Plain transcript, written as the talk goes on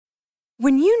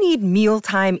When you need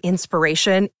mealtime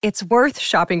inspiration, it's worth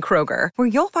shopping Kroger, where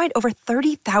you'll find over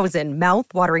 30,000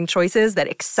 mouth-watering choices that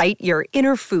excite your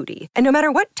inner foodie. And no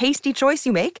matter what tasty choice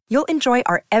you make, you'll enjoy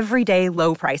our everyday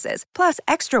low prices, plus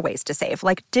extra ways to save,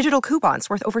 like digital coupons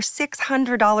worth over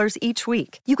 $600 each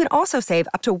week. You can also save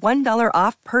up to $1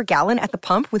 off per gallon at the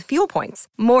pump with fuel points.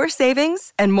 More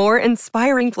savings and more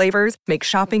inspiring flavors make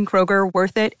shopping Kroger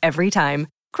worth it every time.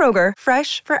 Kroger,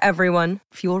 fresh for everyone.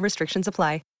 Fuel restrictions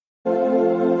apply.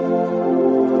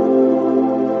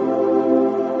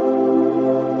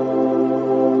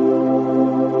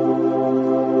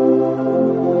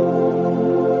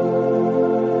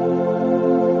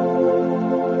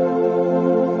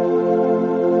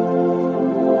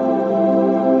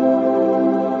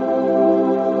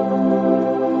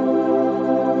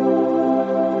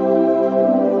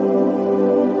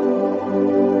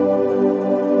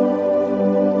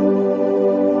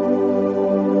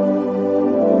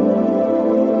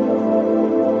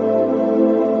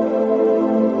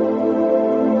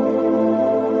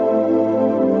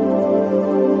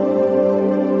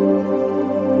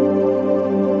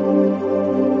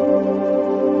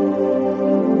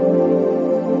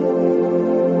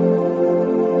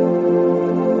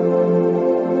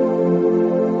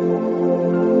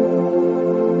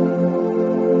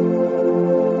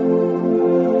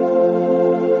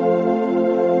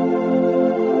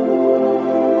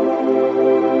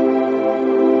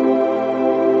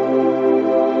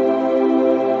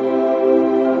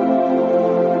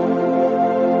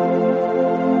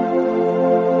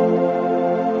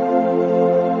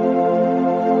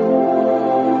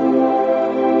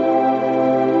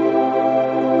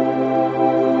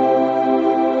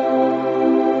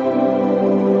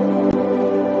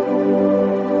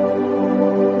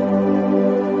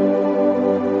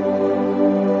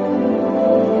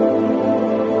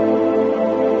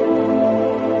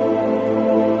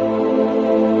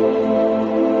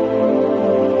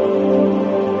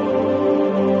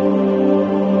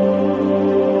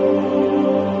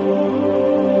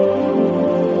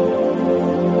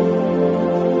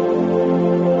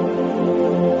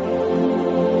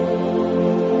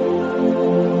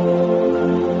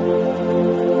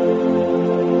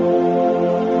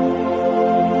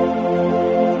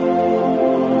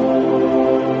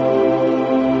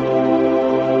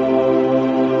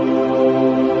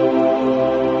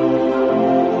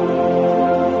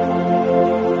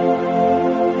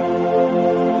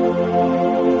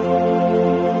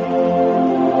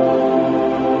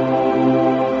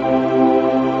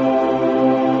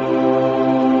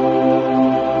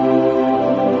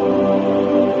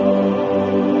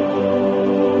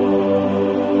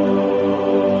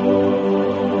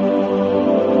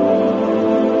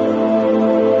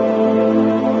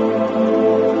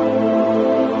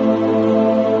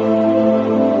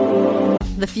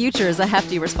 The future is a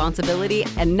hefty responsibility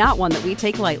and not one that we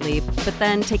take lightly. But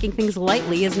then taking things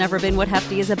lightly has never been what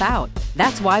Hefty is about.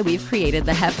 That's why we've created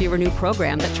the Hefty Renew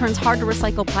program that turns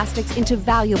hard-to-recycle plastics into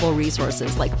valuable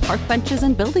resources like park benches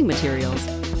and building materials.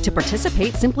 To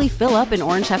participate, simply fill up an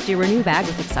orange Hefty Renew bag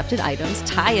with accepted items,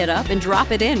 tie it up, and drop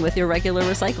it in with your regular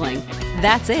recycling.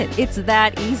 That's it. It's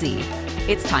that easy.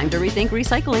 It's time to rethink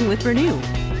recycling with Renew.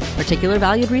 Particular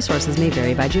valued resources may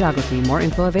vary by geography. More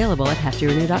info available at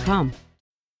heftyrenew.com.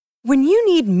 When you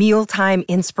need mealtime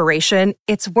inspiration,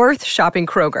 it's worth shopping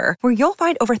Kroger, where you'll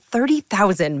find over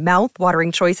 30,000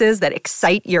 mouth-watering choices that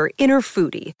excite your inner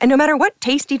foodie. And no matter what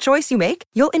tasty choice you make,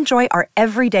 you'll enjoy our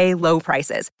everyday low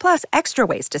prices, plus extra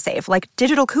ways to save, like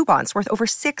digital coupons worth over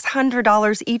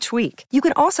 $600 each week. You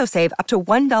can also save up to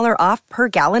 $1 off per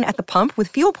gallon at the pump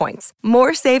with fuel points.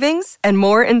 More savings and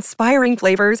more inspiring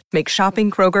flavors make shopping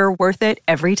Kroger worth it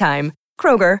every time.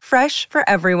 Kroger, fresh for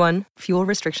everyone. Fuel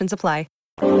restrictions apply.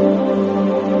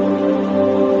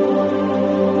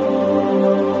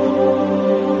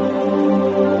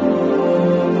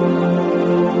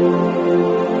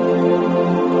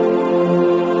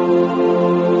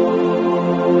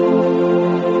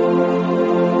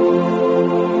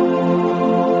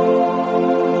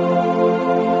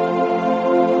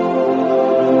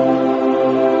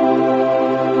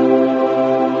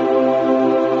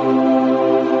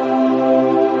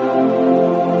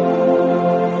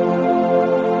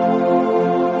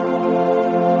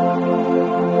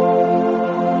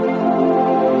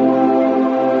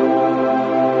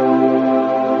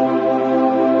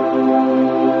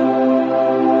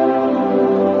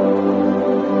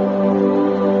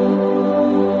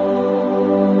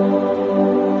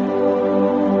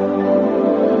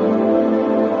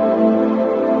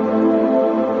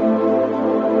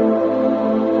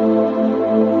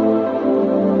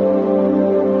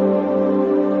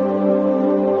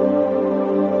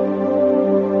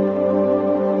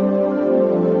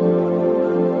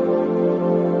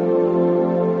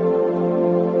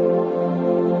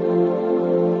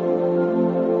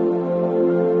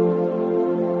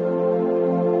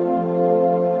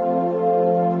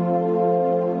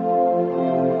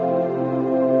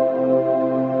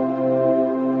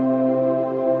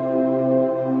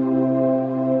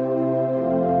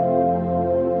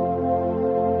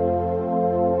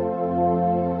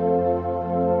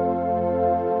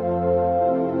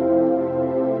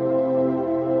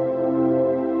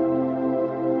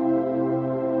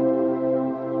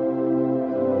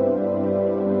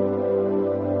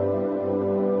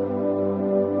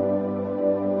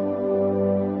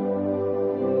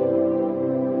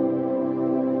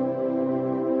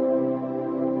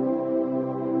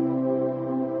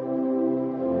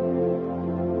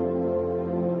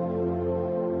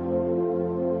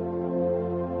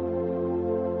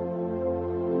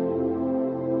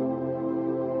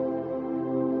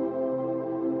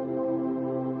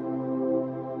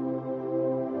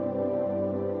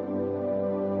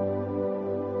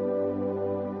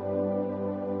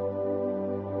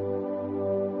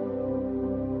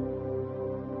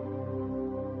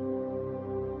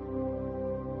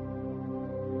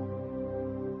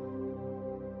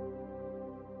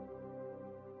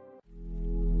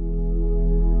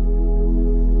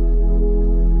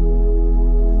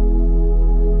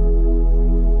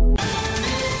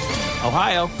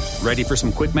 Ohio, ready for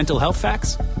some quick mental health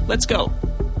facts? Let's go.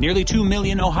 Nearly 2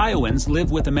 million Ohioans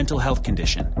live with a mental health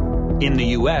condition. In the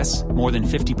U.S., more than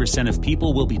 50% of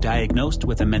people will be diagnosed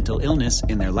with a mental illness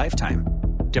in their lifetime.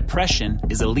 Depression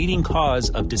is a leading cause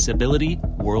of disability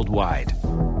worldwide.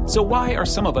 So why are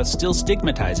some of us still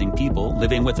stigmatizing people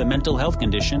living with a mental health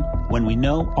condition when we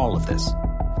know all of this?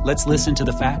 Let's listen to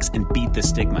the facts and beat the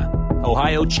stigma.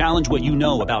 Ohio, challenge what you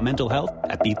know about mental health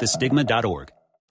at beatthestigma.org.